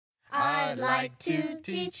I'd like to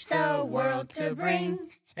teach the world to bring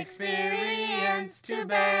experience to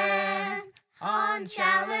bear on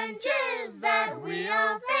challenges that we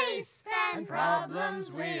all face and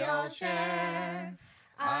problems we all share.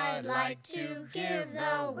 I'd like to give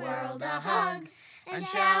the world a hug and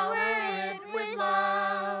shower it with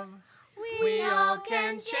love. We all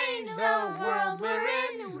can change the world we're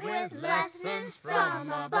in with lessons from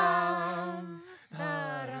above.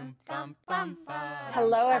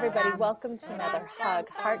 Hello, everybody. Welcome to another Hug,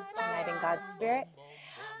 Hearts Uniting God's Spirit.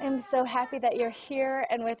 I'm so happy that you're here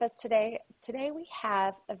and with us today. Today we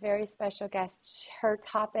have a very special guest. Her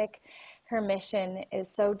topic, her mission is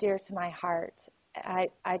so dear to my heart. I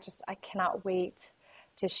cannot wait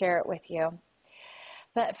to share it with you.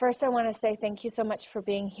 But first I want to say thank you so much for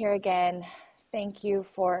being here again. Thank you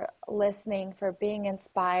for listening, for being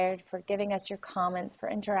inspired, for giving us your comments, for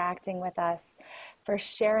interacting with us, for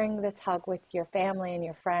sharing this hug with your family and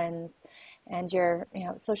your friends and your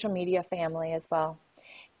social media family as well.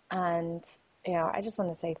 And I just want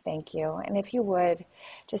to say thank you. And if you would,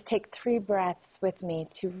 just take 3 breaths with me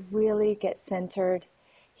to really get centered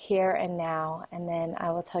here and now, and then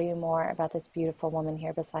I will tell you more about this beautiful woman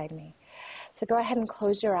here beside me. So go ahead and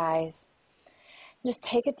close your eyes. Just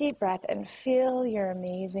take a deep breath and feel your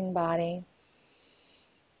amazing body.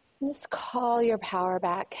 And just call your power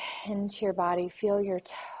back into your body. Feel your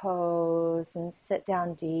toes and sit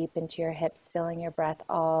down deep into your hips, feeling your breath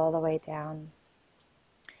all the way down.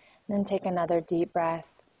 And then take another deep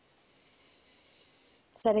breath,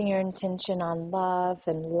 setting your intention on love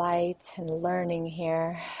and light and learning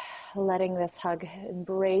here, letting this hug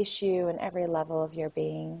embrace you in every level of your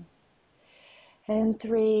being. And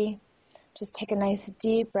 3, just take a nice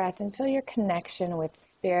deep breath and feel your connection with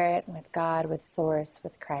Spirit, with God, with Source,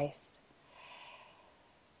 with Christ.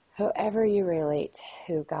 However you relate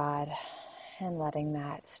to God, and letting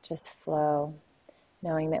that just flow,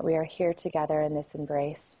 knowing that we are here together in this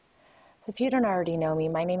embrace. So if you don't already know me,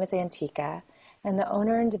 my name is Antika. I'm the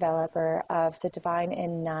owner and developer of the Divine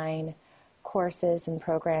in 9 courses and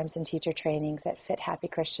programs and teacher trainings at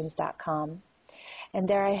fithappychristians.com. And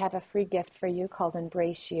there I have a free gift for you called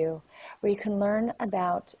Embrace You, where you can learn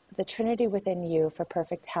about the Trinity within you for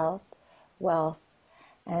perfect health, wealth,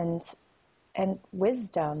 and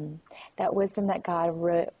wisdom, that wisdom that God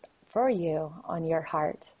wrote for you on your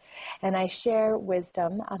heart. And I share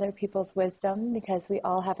wisdom, other people's wisdom, because we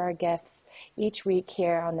all have our gifts each week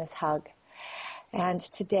here on this hug. And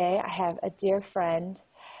today I have a dear friend,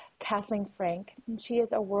 Kathleen Frank, and she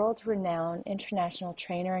is a world-renowned international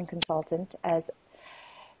trainer and consultant, as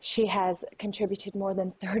she has contributed more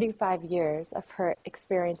than 35 years of her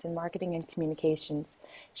experience in marketing and communications.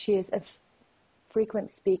 She is a frequent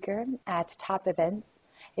speaker at top events,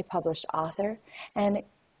 a published author, and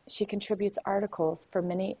she contributes articles for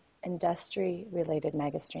many industry-related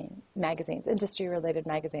magazines,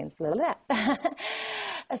 blah, blah, blah.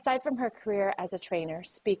 Aside from her career as a trainer,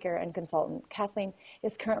 speaker, and consultant, Kathleen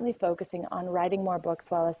is currently focusing on writing more books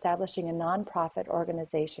while establishing a nonprofit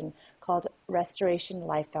organization called Restoration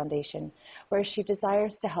Life Foundation, where she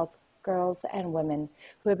desires to help girls and women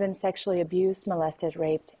who have been sexually abused, molested,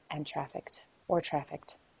 raped, and trafficked.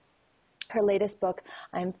 Her latest book,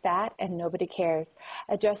 I'm Fat and Nobody Cares,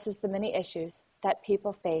 addresses the many issues that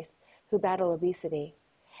people face who battle obesity,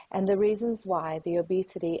 and the reasons why the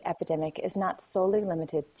obesity epidemic is not solely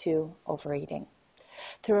limited to overeating.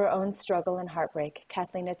 Through her own struggle and heartbreak,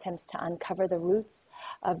 Kathleen attempts to uncover the roots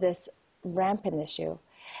of this rampant issue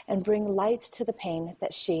and bring light to the pain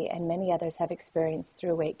that she and many others have experienced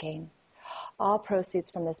through weight gain. All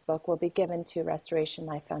proceeds from this book will be given to Restoration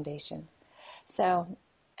Life Foundation. So,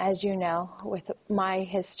 as you know, with my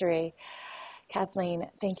history, Kathleen,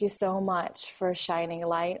 thank you so much for shining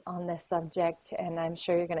light on this subject, and I'm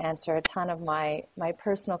sure you're going to answer a ton of my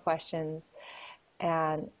personal questions,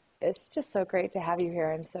 and it's just so great to have you here.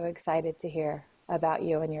 I'm so excited to hear about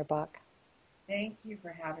you and your book. Thank you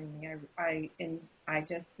for having me. I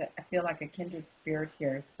feel like a kindred spirit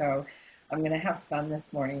here, so I'm going to have fun this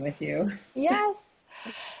morning with you. Yes.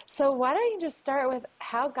 So why don't you just start with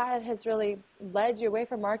how God has really led you away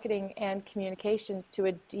from marketing and communications to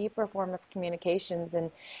a deeper form of communications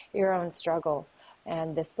and your own struggle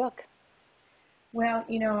and this book? Well,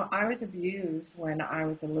 I was abused when I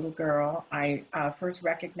was a little girl. I first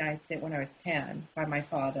recognized it when I was 10 by my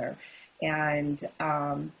father. And,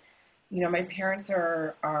 my parents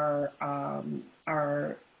are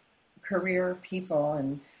career people,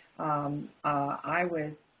 and I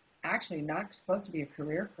was actually not supposed to be a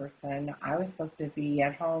career person. I was supposed to be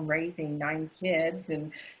at home raising 9 kids,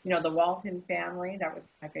 and the Walton Family, that was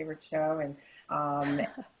my favorite show, and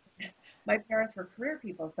my parents were career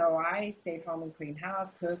people, so I stayed home and cleaned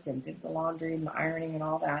house, cooked, and did the laundry and the ironing and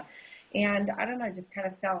all that. And I don't know, I just kind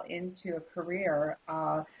of fell into a career.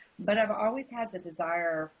 But I've always had the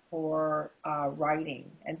desire for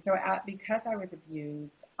writing. And so because I was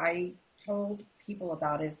abused, I told people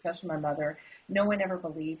about it, especially my mother. No one ever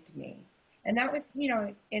believed me. And that was,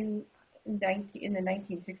 in the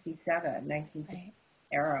 1967, 1960 Right.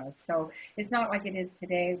 era. So it's not like it is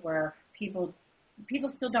today where people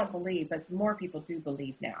still don't believe, but more people do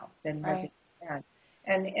believe now than what they Right. did then.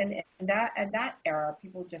 And that era,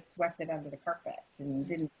 people just swept it under the carpet and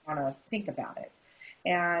didn't want to think about it.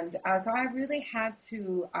 And so I really had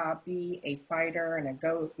to be a fighter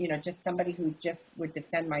and just somebody who just would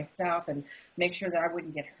defend myself and make sure that I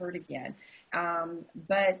wouldn't get hurt again.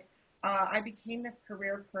 But I became this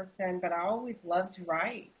career person, but I always loved to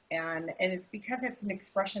write. And it's because it's an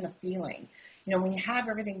expression of feeling. When you have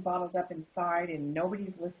everything bottled up inside and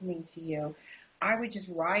nobody's listening to you, I would just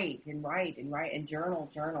write and write and write and journal.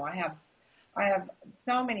 I have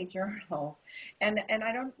so many journals, and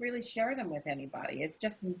I don't really share them with anybody. It's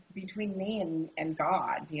just between me and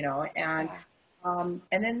God, Yeah. And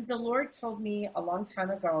then the Lord told me a long time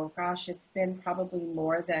ago, gosh, it's been probably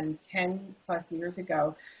more than 10 plus years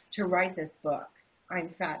ago, to write this book, I'm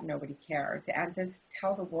Fat, Nobody Cares, and just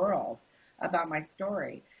tell the world about my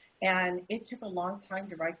story. And it took a long time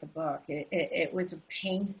to write the book. It was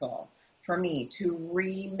painful for me to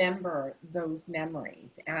remember those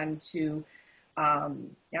memories and to I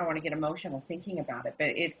want to get emotional thinking about it, but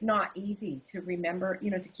it's not easy to remember,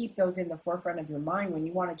 to keep those in the forefront of your mind when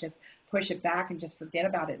you want to just push it back and just forget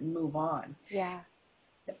about it and move on. Yeah.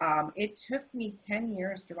 It took me 10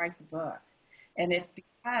 years to write the book, and it's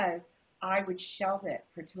because I would shelve it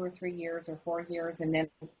for 2 or 3 years or 4 years, and then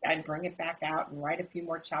I'd bring it back out and write a few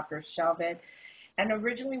more chapters, shelve it, and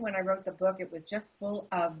originally, when I wrote the book, it was just full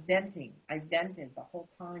of venting. I vented the whole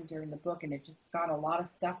time during the book, and it just got a lot of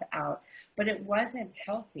stuff out. But it wasn't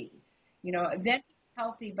healthy. Venting is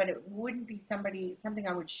healthy, but it wouldn't be something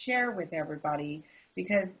I would share with everybody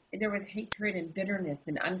because there was hatred and bitterness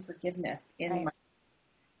and unforgiveness in Right. my.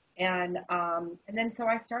 And then so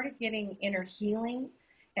I started getting inner healing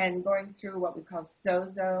and going through what we call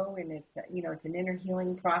sozo, and it's an inner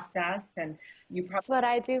healing process, and you That's probably what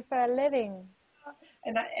I do for a living.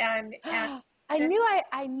 and I knew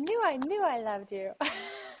I loved you.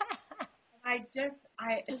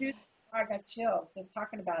 I got chills just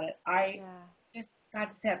talking about it. I Yeah. just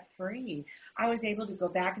got set free. I was able to go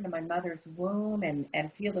back into my mother's womb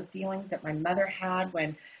and feel the feelings that my mother had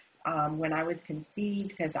when I was conceived,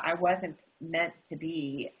 because I wasn't meant to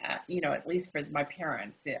be, at least for my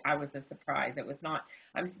parents. I was a surprise. It was not.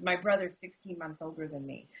 My brother's 16 months older than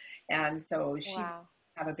me, and so she Wow.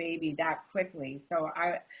 have a baby that quickly. So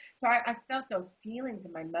I felt those feelings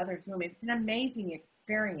in my mother's womb. It's an amazing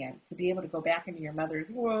experience to be able to go back into your mother's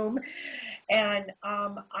womb. And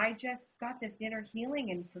I just got this inner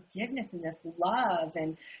healing and forgiveness and this love.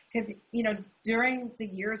 And because, during the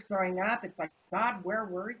years growing up, it's like, God, where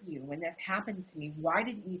were you when this happened to me? Why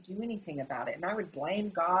didn't you do anything about it? And I would blame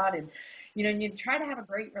God. And you try to have a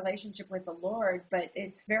great relationship with the Lord, but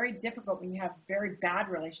it's very difficult when you have a very bad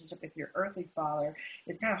relationship with your earthly father.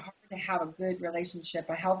 It's kind of hard to have a good relationship,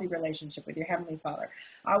 a healthy relationship with your heavenly father.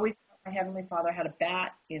 I always thought my heavenly father had a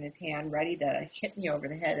bat in his hand ready to hit me over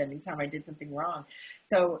the head anytime I did something wrong.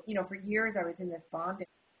 So, for years I was in this bondage,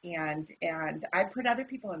 and I put other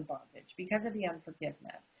people in bondage because of the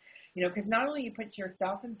unforgiveness. Because not only you put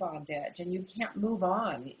yourself in bondage and you can't move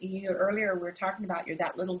on. Earlier we were talking about you're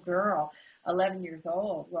that little girl, 11 years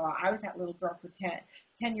old. Well, I was that little girl for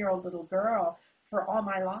 10-year-old little girl for all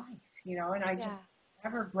my life, and I Yeah. just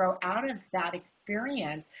never grow out of that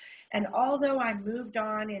experience. And although I moved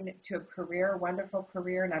on into a career, a wonderful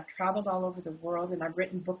career, and I've traveled all over the world and I've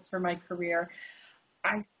written books for my career,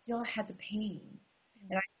 I still had the pain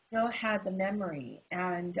and I still had the memory,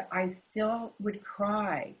 and I still would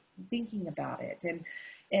cry thinking about it,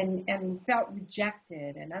 and felt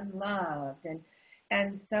rejected and unloved.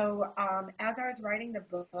 And so as I was writing the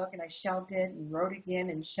book, and I shelved it and wrote again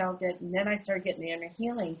and shelved it, and then I started getting the inner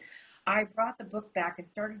healing, I brought the book back and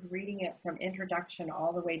started reading it from introduction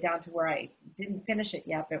all the way down to where I didn't finish it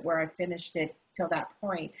yet, but where I finished it till that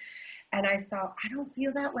point. And I saw, I don't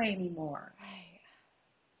feel that way anymore. Right.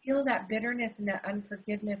 I feel that bitterness and that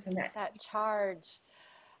unforgiveness and that That charge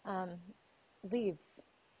um, leaves.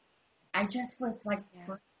 I just was like Yeah.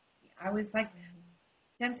 free. I was like Mhm.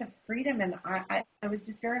 sense of freedom, and I was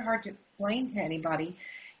just very hard to explain to anybody.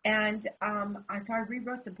 And so I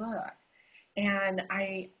rewrote the book, and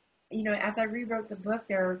as I rewrote the book,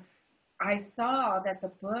 I saw that the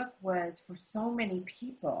book was for so many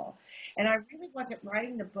people, and I really wasn't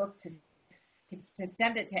writing the book to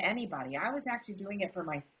send it to anybody. I was actually doing it for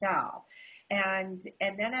myself. And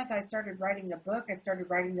then as I started writing the book, I started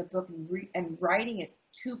writing the book and writing it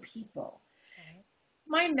to people. Right. It's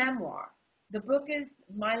my memoir. The book is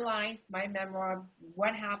my life, my memoir,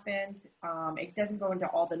 what happened. It doesn't go into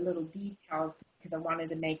all the little details because I wanted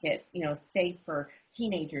to make it, safe for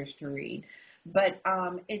teenagers to read. But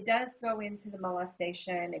it does go into the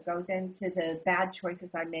molestation. It goes into the bad choices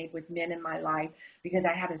I made with men in my life because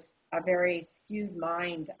I had a very skewed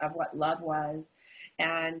mind of what love was,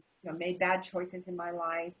 and made bad choices in my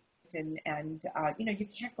life. And you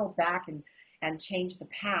can't go back and change the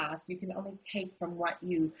past. You can only take from what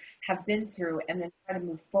you have been through and then try to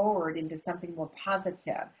move forward into something more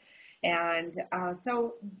positive. And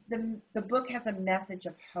so the book has a message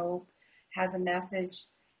of hope, has a message.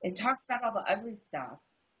 It talks about all the ugly stuff,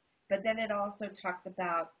 but then it also talks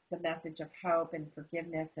about the message of hope and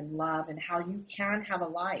forgiveness and love and how you can have a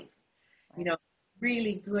life,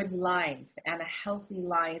 really good life and a healthy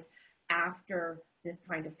life after this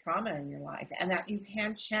kind of trauma in your life, and that you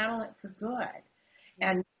can channel it for good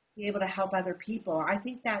and be able to help other people. I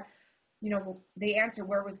think that, the answer,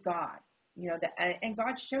 where was God? And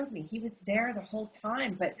God showed me. He was there the whole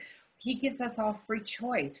time, but he gives us all free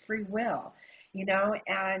choice, free will,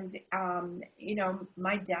 and,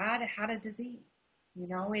 my dad had a disease.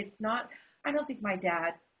 It's not, I don't think my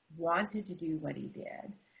dad wanted to do what he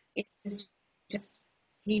did. It was just,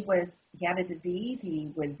 he had a disease,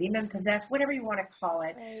 he was demon possessed, whatever you want to call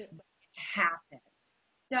it. Right. But it happened.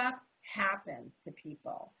 Stuff happens to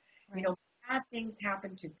people. Right. Bad things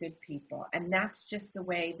happen to good people, and that's just the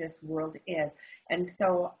way this world is. And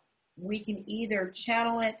so we can either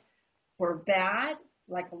channel it for bad,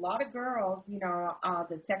 like a lot of girls,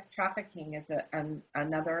 the sex trafficking is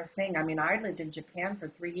another thing. I mean, I lived in Japan for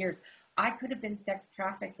 3 years. I could have been sex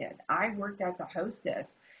trafficked. I worked as a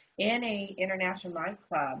hostess in a international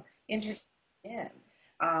nightclub. There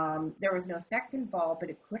was no sex involved, but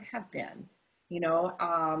it could have been.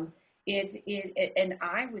 And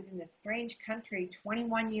I was in this strange country,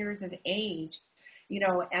 21 years of age,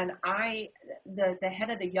 and the head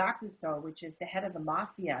of the Yakuza, which is the head of the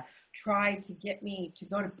mafia, tried to get me to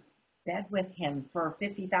go to bed with him for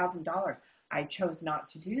 $50,000. I chose not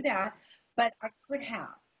to do that, but I could have.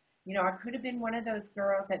 I could have been one of those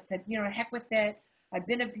girls that said, heck with it. I've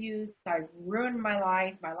been abused. I've ruined my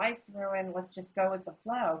life. My life's ruined. Let's just go with the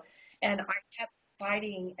flow. And I kept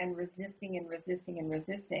fighting and resisting and resisting and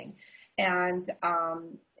resisting. And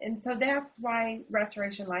so that's why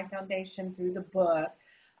Restoration Life Foundation, through the book,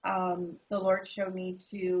 the Lord showed me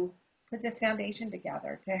to put this foundation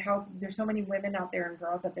together to help. There's so many women out there and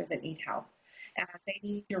girls out there that need help, and they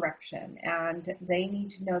need direction, and they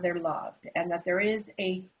need to know they're loved, and that there is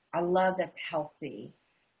a love that's healthy,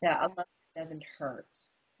 that a love that doesn't hurt.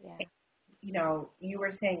 Yeah. And, you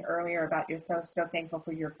were saying earlier about you're so thankful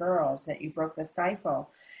for your girls that you broke the cycle.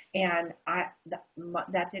 And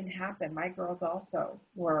that didn't happen. My girls also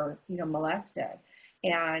were, molested.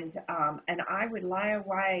 And I would lie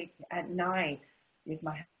awake at night with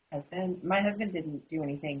my husband. My husband didn't do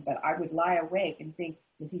anything, but I would lie awake and think,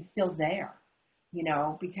 is he still there?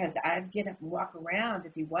 Because I'd get up and walk around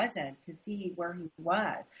if he wasn't to see where he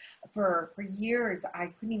was. For years, I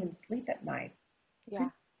couldn't even sleep at night. Yeah.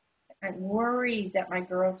 I'm worried that my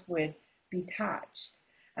girls would be touched,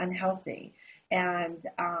 unhealthy. And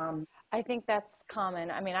I think that's common.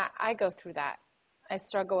 I mean, I go through that. I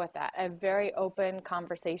struggle with that. I have very open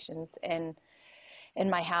conversations in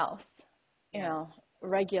my house,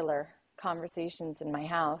 regular conversations in my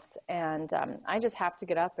house. And I just have to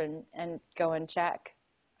get up and go and check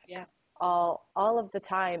all of the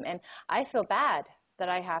time. And I feel bad that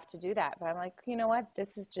I have to do that. But I'm like, you know what?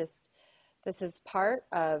 This is part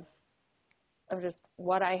of just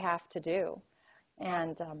what I have to do.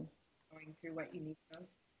 And going through what you need most.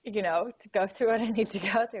 To go through what I need to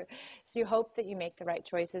go through. So you hope that you make the right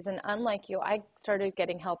choices. And unlike you, I started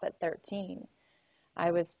getting help at 13.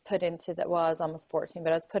 I was put into I was almost 14,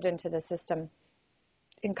 but I was put into the system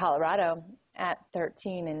in Colorado at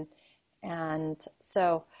 13. And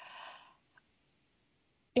so,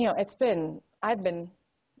 I've been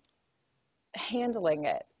handling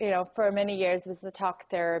it, for many years. Was the talk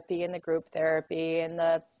therapy and the group therapy and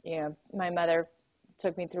my mother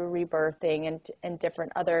took me through rebirthing and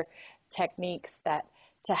different other techniques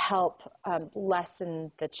to help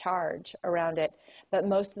lessen the charge around it. But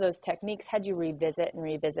most of those techniques had you revisit and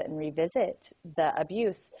revisit and revisit the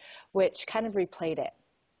abuse, which kind of replayed it.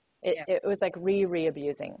 It was like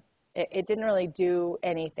re-abusing. It didn't really do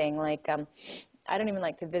anything. Like I don't even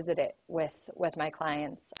like to visit it with my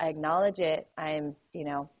clients. I acknowledge it. I'm,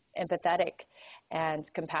 empathetic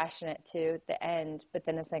and compassionate to the end, but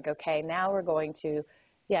then it's like, okay, now we're going to,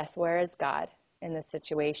 yes, where is God in this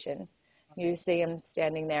situation? You see him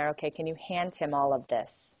standing there. Okay, can you hand him all of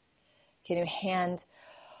this? Can you hand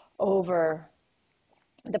over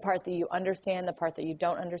the part that you understand, the part that you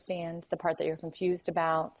don't understand, the part that you're confused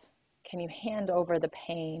about? Can you hand over the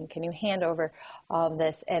pain? Can you hand over all of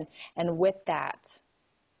this? And with that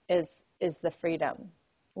is the freedom,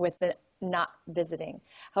 with the not visiting.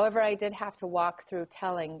 However, I did have to walk through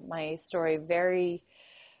telling my story very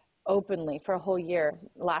openly for a whole year,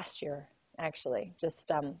 last year, actually,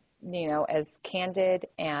 just, as candid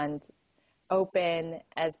and open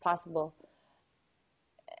as possible.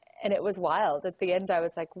 And it was wild. At the end, I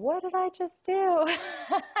was like, what did I just do?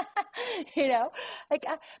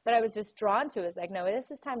 But I was just drawn to it. It's like, no,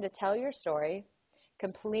 this is time to tell your story,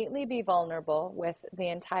 completely be vulnerable with the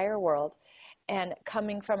entire world, and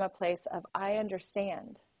coming from a place of, I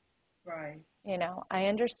understand. Right. I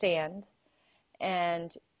understand,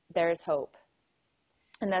 and there's hope.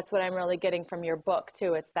 And that's what I'm really getting from your book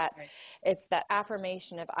too. It's that, Right. It's that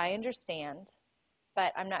affirmation of, I understand,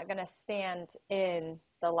 but I'm not going to stand in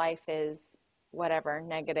the life is whatever,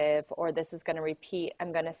 negative, or this is going to repeat.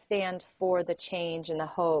 I'm going to stand for the change and the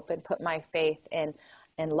hope and put my faith in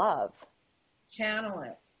love. Channel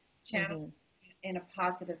it in a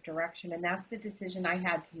positive direction. And that's the decision I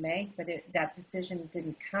had to make, but that decision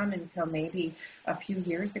didn't come until maybe a few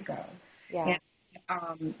years ago. Yeah.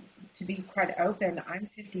 And to be quite open, I'm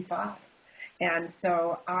 55. And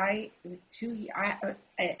so I didn't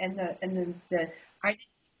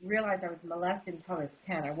realize I was molested until I was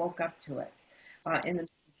 10. I woke up to it in the middle of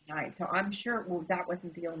the night. So I'm sure, that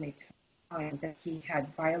wasn't the only time that he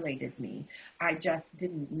had violated me. I just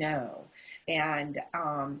didn't know. And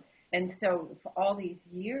so for all these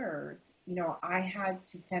years, I had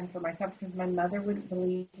to fend for myself because my mother wouldn't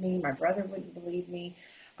believe me. My brother wouldn't believe me.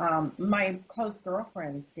 My close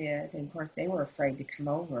girlfriends did. And of course, they were afraid to come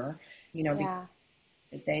over, because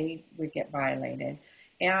they would get violated.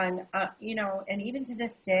 And, and even to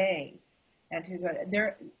this day,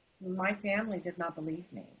 my family does not believe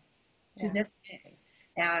me to this day.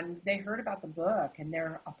 And they heard about the book and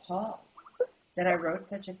they're appalled that I wrote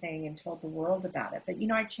such a thing and told the world about it. But,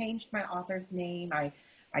 I changed my author's name. I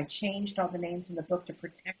changed all the names in the book to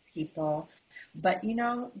protect people. But,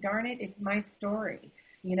 darn it, it's my story,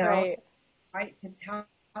 right, to tell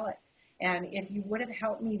it. And if you would have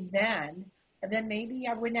helped me then maybe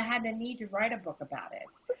I wouldn't have had the need to write a book about it,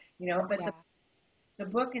 but the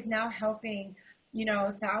book is now helping,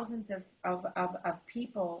 thousands of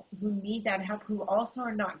people who need that help, who also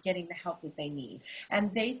are not getting the help that they need.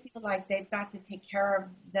 And they feel like they've got to take care of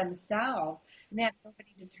themselves and they have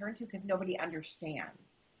nobody to turn to because nobody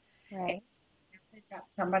understands. Right. And they've got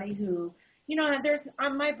somebody who,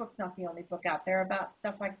 my book's not the only book out there about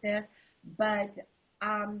stuff like this, but,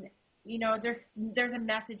 there's a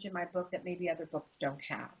message in my book that maybe other books don't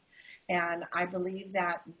have. And I believe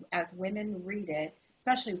that as women read it,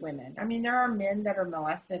 especially women, there are men that are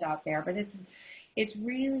molested out there, but it's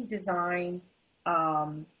really designed,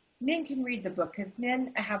 men can read the book because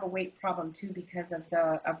men have a weight problem too because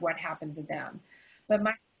of what happened to them. But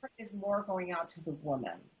my heart is more going out to the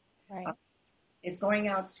woman. Right. It's going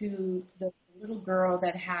out to the little girl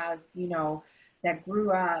that has, that grew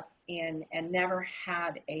up and never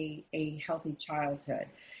had a healthy childhood.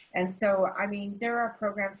 And so, there are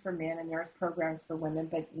programs for men and there's programs for women,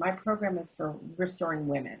 but my program is for restoring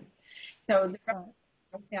women. So the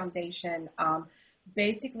foundation,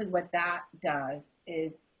 basically what that does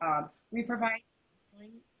is we provide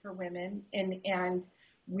counseling for women and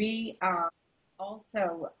we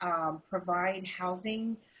also provide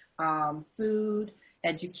housing, food,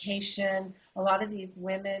 education. A lot of these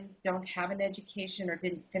women don't have an education or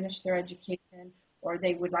didn't finish their education, or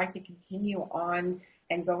they would like to continue on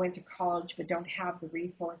and go into college but don't have the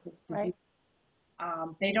resources to do.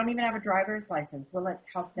 They don't even have a driver's license. Well, let's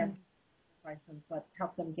help them get a license. Let's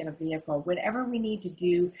help them get a vehicle. Whatever we need to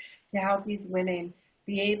do to help these women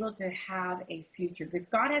be able to have a future, because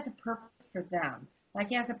God has a purpose for them. Like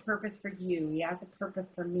he has a purpose for you. He has a purpose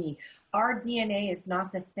for me. Our DNA is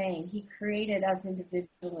not the same. He created us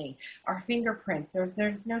individually. Our fingerprints,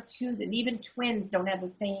 there's no two, even twins don't have the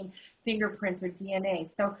same fingerprints or DNA.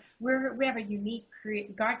 So we have a unique,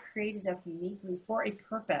 God created us uniquely for a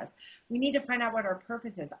purpose. We need to find out what our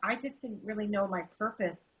purpose is. I just didn't really know my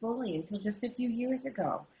purpose fully until just a few years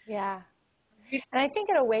ago. Yeah. And I think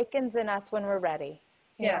it awakens in us when we're ready.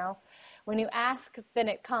 You know, when you ask, then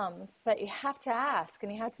it comes, but you have to ask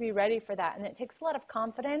and you have to be ready for that. And it takes a lot of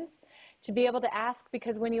confidence to be able to ask,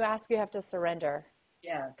 because when you ask, you have to surrender.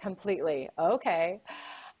 Yes. Completely. Okay.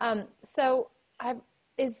 So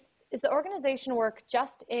is the organization work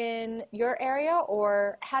just in your area,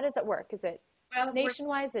 or how does it work? Is it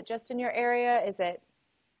nationwide? Is it just in your area? Is it?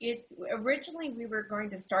 It's originally we were going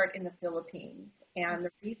to start in the Philippines, and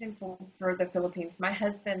the reason for the Philippines, my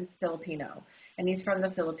husband's Filipino, and he's from the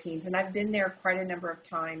Philippines, and I've been there quite a number of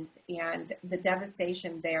times, and the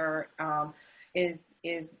devastation there is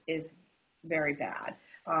very bad.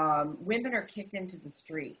 Women are kicked into the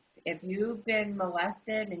streets. If you've been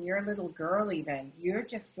molested and you're a little girl, even you're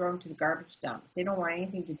just thrown to the garbage dumps. They don't want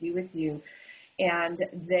anything to do with you, and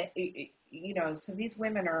so these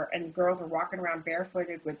women and girls are walking around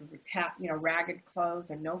barefooted with ragged clothes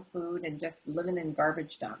and no food and just living in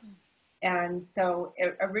garbage dumps. And so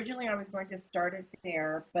originally I was going to start it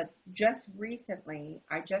there, but just recently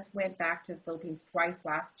I just went back to the Philippines twice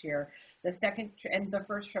last year. And the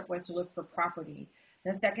first trip was to look for property.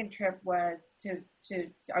 The second trip was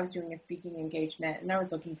I was doing a speaking engagement and I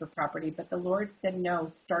was looking for property, but the Lord said, no,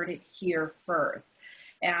 start it here first.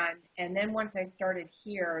 And then once I started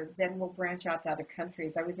here, then we'll branch out to other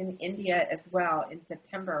countries. I was in India as well in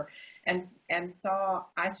September, and so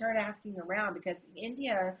I started asking around, because in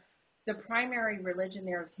India, the primary religion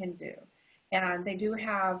there is Hindu, and they do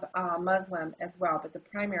have Muslim as well, but the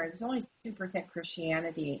primary, there's only 2%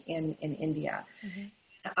 Christianity in India.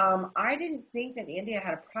 Mm-hmm. I didn't think that India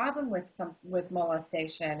had a problem with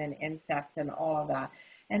molestation and incest and all of that.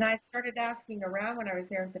 And I started asking around when I was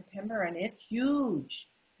there in September, and it's huge.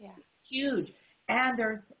 Yeah. Huge. And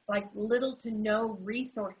there's like little to no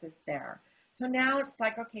resources there. So now it's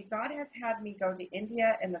like, okay, God has had me go to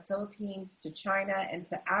India and the Philippines, to China and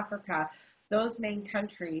to Africa, those main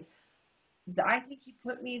countries. I think he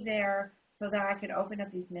put me there so that I could open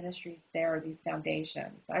up these ministries there, these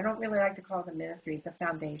foundations. I don't really like to call them ministry. It's a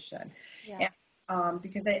foundation. Yeah. And,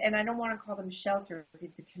 because I don't want to call them shelters.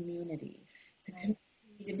 It's a community. It's a community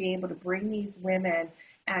to be able to bring these women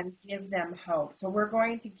and give them hope. So we're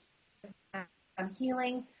going to give them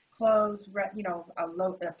healing, clothes,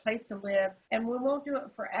 a place to live, and we won't do it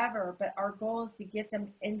forever, but our goal is to get them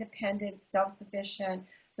independent, self-sufficient,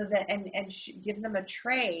 so that and give them a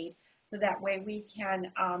trade, so that way we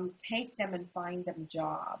can take them and find them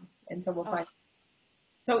jobs. And so we'll find.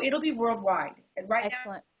 So it'll be worldwide. Right.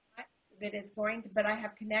 Excellent. Now, that it's going to, but I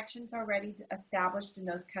have connections already established in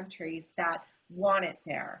those countries that want it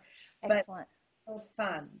there. Excellent. But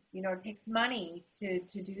funds, it takes money to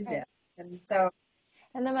do this, and so.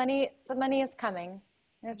 And the money is coming.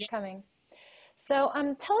 It's coming. So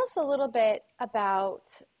tell us a little bit about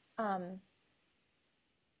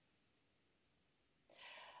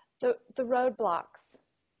the roadblocks.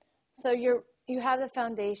 So you have the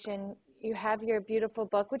foundation, you have your beautiful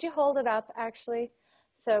book. Would you hold it up, actually,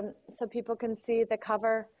 so people can see the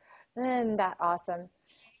cover? Isn't that awesome?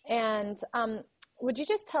 And would you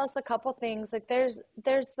just tell us a couple things? Like there's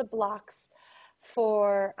the blocks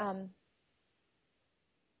for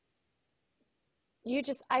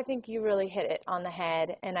I think you really hit it on the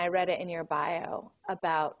head, and I read it in your bio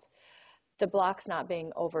about the blocks not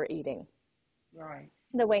being overeating. Right.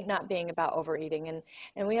 The weight not being about overeating.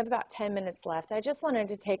 And we have about 10 minutes left. I just wanted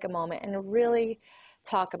to take a moment and really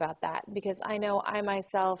talk about that, because I know I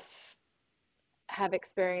myself have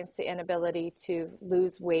experienced the inability to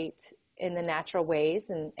lose weight in the natural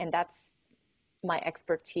ways, and that's my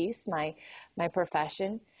expertise, my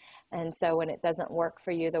profession. And so when it doesn't work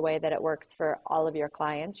for you the way that it works for all of your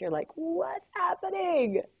clients, you're like, what's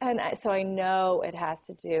happening? And so I know it has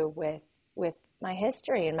to do with my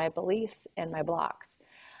history and my beliefs and my blocks.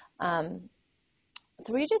 So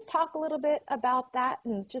will you just talk a little bit about that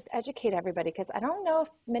and just educate everybody? Because I don't know if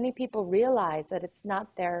many people realize that it's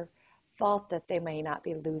not their fault that they may not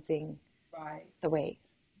be losing the weight.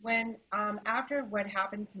 When after what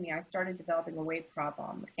happened to me, I started developing a weight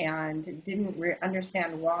problem and didn't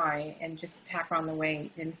understand why, and just pack on the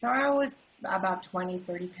weight. And so I was about 20,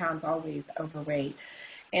 30 pounds always overweight.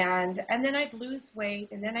 And then I'd lose weight,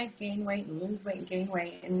 and then I'd gain weight and lose weight and gain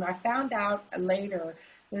weight. And I found out later,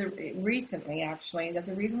 recently actually, that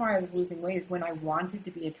the reason why I was losing weight is when I wanted to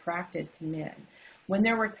be attracted to men. When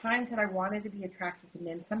there were times that I wanted to be attracted to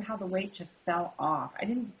men, somehow the weight just fell off. I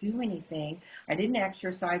didn't do anything. I didn't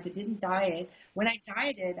exercise. I didn't diet. When I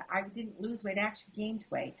dieted, I didn't lose weight. I actually gained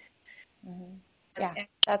weight. Mm-hmm. Yeah,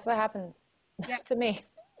 that's what happens to me.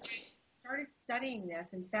 Started studying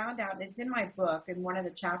this and found out, it's in my book in one of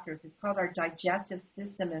the chapters, it's called Our Digestive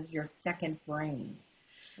System is Your Second Brain.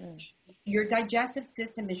 So your digestive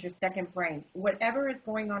system is your second brain. Whatever is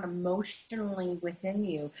going on emotionally within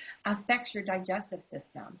you affects your digestive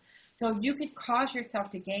system. So you could cause yourself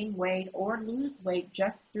to gain weight or lose weight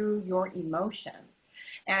just through your emotions.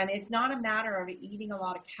 And it's not a matter of eating a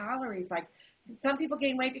lot of calories. Like some people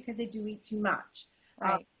gain weight because they do eat too much.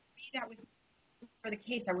 Right. For me, that was for the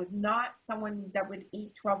case. I was not someone that would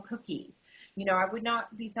eat 12 cookies. I would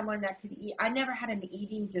not be someone that could eat. I never had an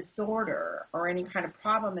eating disorder or any kind of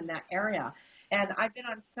problem in that area. And I've been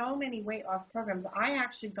on so many weight loss programs. I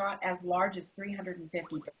actually got as large as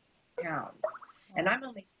 350 pounds. And I'm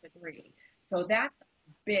only 3. So that's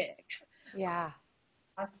big. Yeah.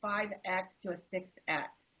 A 5X to a 6X.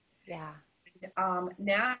 Yeah.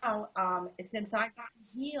 Now, since I've gotten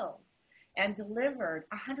healed and delivered,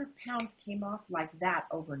 100 pounds came off like that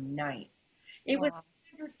overnight. It was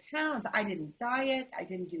 100 pounds. I didn't diet. I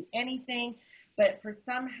didn't do anything. But for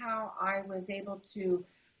somehow I was able to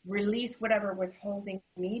release whatever was holding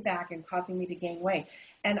me back and causing me to gain weight.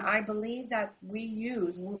 And I believe that we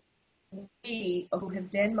who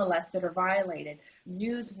have been molested or violated,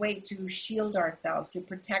 use weight to shield ourselves, to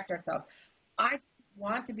protect ourselves. I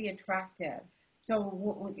want to be attractive.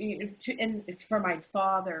 So for my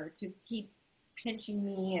father to keep pinching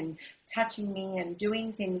me and touching me and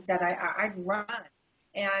doing things that I'd run.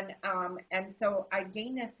 And so I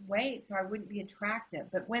gained this weight so I wouldn't be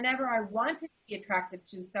attractive. But whenever I wanted to be attractive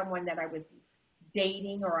to someone that I was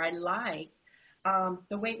dating or I liked,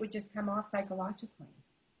 the weight would just come off psychologically.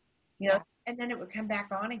 And then it would come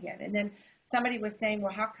back on again. And then somebody was saying,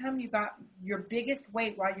 well, how come you got your biggest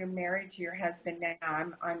weight while you're married to your husband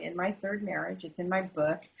now? I'm in my 3rd marriage. It's in my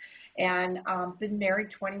book. And been married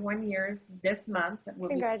 21 years this month.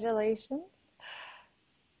 Congratulations.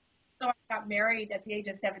 So I got married at the age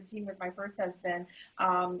of 17 with my first husband.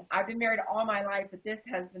 I've been married all my life, but this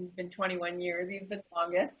husband's been 21 years. He's been the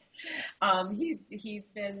longest. He's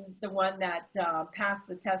been the one that passed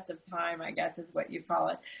the test of time, I guess is what you call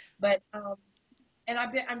it. But and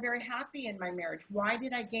I'm very happy in my marriage. Why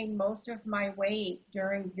did I gain most of my weight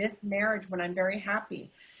during this marriage when I'm very happy?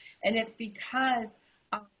 And it's because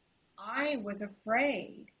I was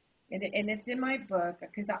afraid. And it's in my book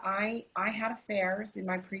because I had affairs in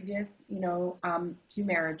my previous, 2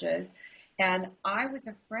 marriages, and I was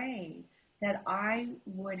afraid that I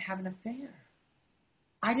would have an affair.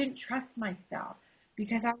 I didn't trust myself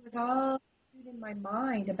because I was all in my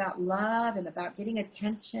mind about love and about getting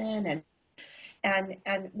attention and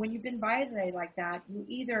when you've been violated like that, you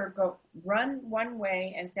either go run one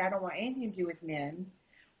way and say I don't want anything to do with men,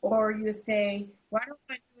 or you say, well, I don't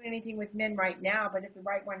want to do anything with men right now, but if the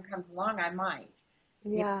right one comes along, I might.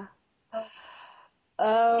 Yeah.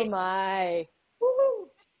 Oh, my. Woo-hoo.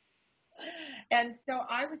 And so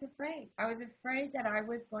I was afraid. I was afraid that I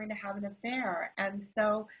was going to have an affair. And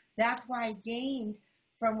so that's why I gained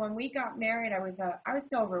from when we got married. I was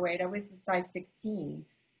still overweight. I was a size 16.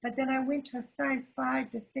 But then I went to a size 5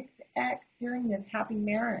 to 6X during this happy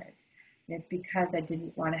marriage. And it's because I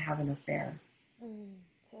didn't want to have an affair.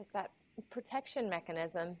 So it's that protection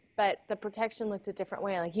mechanism, but the protection looked a different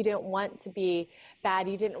way. Like you didn't want to be bad.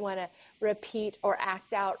 You didn't want to repeat or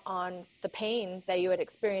act out on the pain that you had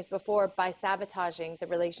experienced before by sabotaging the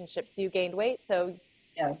relationships. You gained weight, so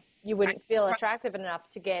yes. You wouldn't feel attractive enough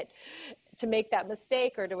to make that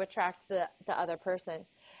mistake or to attract the other person.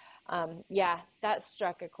 Yeah, that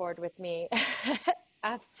struck a chord with me.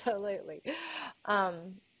 Absolutely.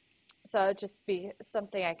 So it'd just be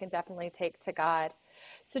something I can definitely take to God.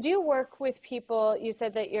 So do you work with people? You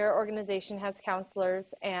said that your organization has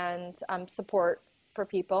counselors and support for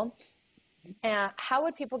people. And how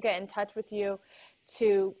would people get in touch with you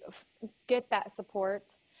to get that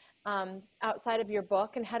support outside of your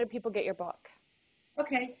book? And how do people get your book?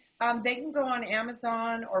 Okay. They can go on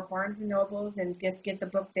Amazon or Barnes & Nobles and just get the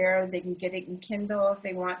book there. They can get it in Kindle if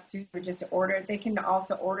they want to, or just order it. They can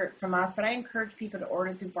also order it from us, but I encourage people to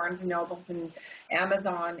order through Barnes & Nobles and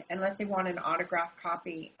Amazon unless they want an autographed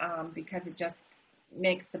copy because it just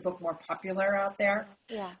makes the book more popular out there.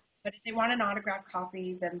 Yeah. But if they want an autographed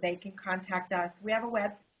copy, then they can contact us. We have a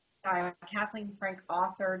website,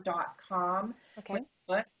 KathleenFrankAuthor.com. Okay.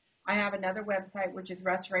 I have another website, which is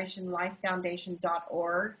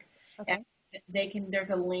restorationlifefoundation.org. Okay. And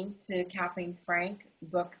there's a link to Kathleen Frank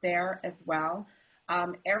book there as well.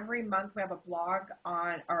 Every month we have a blog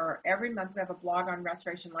on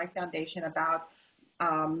Restoration Life Foundation about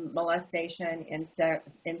molestation,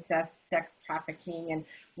 incest, sex trafficking, and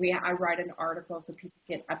I write an article so people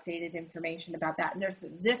get updated information about that. And there's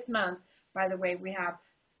this month, by the way, we have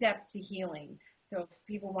steps to healing. So if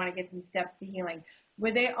people want to get some steps to healing,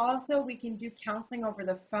 we can do counseling over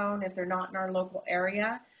the phone if they're not in our local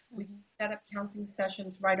area. We can set up counseling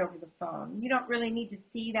sessions right over the phone. You don't really need to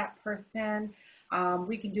see that person.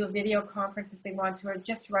 We can do a video conference if they want to, or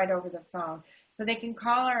just right over the phone. So they can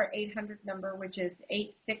call our 800 number, which is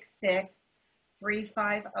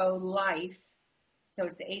 866-350-LIFE. So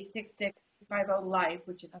it's 866-350-LIFE,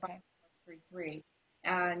 which is 5433.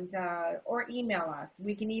 And or email us.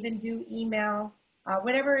 We can even do email.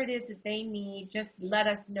 Whatever it is that they need, just let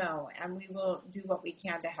us know, and we will do what we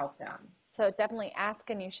can to help them. So definitely ask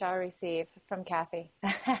and you shall receive from Kathy.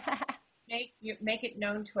 Make it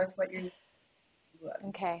known to us what you're doing.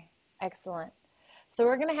 Okay, excellent. So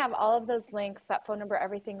we're going to have all of those links, that phone number,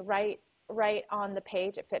 everything right on the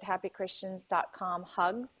page at fithappychristians.com,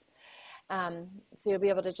 HUGS. So you'll be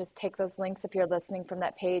able to just take those links if you're listening from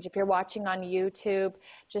that page. If you're watching on YouTube,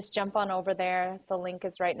 just jump on over there. The link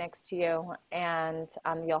is right next to you, and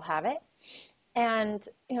you'll have it. And,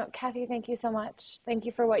 Kathy, thank you so much. Thank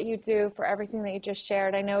you for what you do, for everything that you just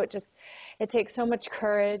shared. I know it takes so much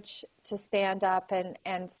courage to stand up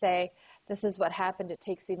and say, this is what happened. It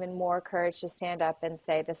takes even more courage to stand up and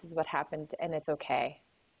say, this is what happened, and it's okay.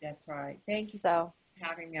 That's right. Thank you for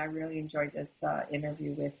having me. I really enjoyed this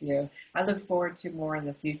interview with you. I look forward to more in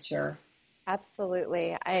the future.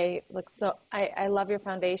 Absolutely. I love your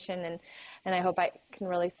foundation, and I hope I can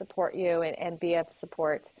really support you and be of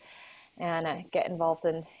support and get involved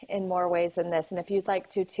in more ways than this. And if you'd like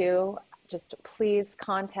to too, just please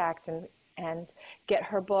contact and get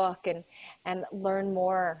her book and learn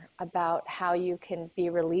more about how you can be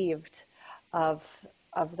relieved of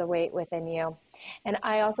the weight within you. And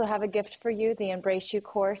I also have a gift for you, the Embrace You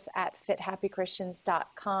course at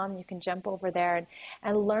fithappychristians.com. You can jump over there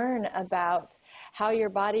and learn about how your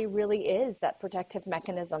body really is that protective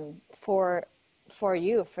mechanism for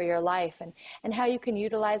you, for your life, and how you can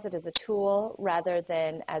utilize it as a tool rather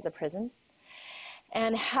than as a prison,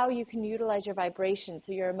 and how you can utilize your vibrations,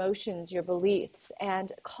 so your emotions, your beliefs,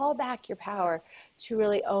 and call back your power to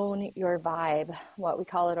really own your vibe, what we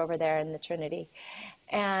call it over there in the Trinity,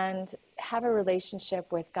 and have a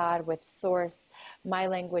relationship with God, with Source. My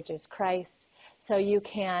language is Christ, so you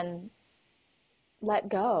can let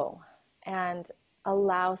go and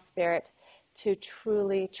allow Spirit to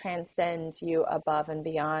truly transcend you above and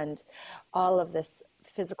beyond all of this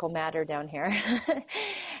physical matter down here.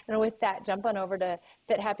 And with that, jump on over to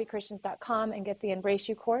fithappychristians.com and get the Embrace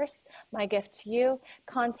You course, my gift to you.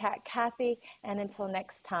 Contact Kathy, and until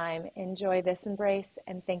next time, enjoy this embrace,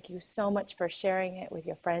 and thank you so much for sharing it with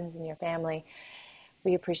your friends and your family.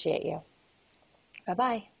 We appreciate you.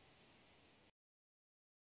 Bye-bye.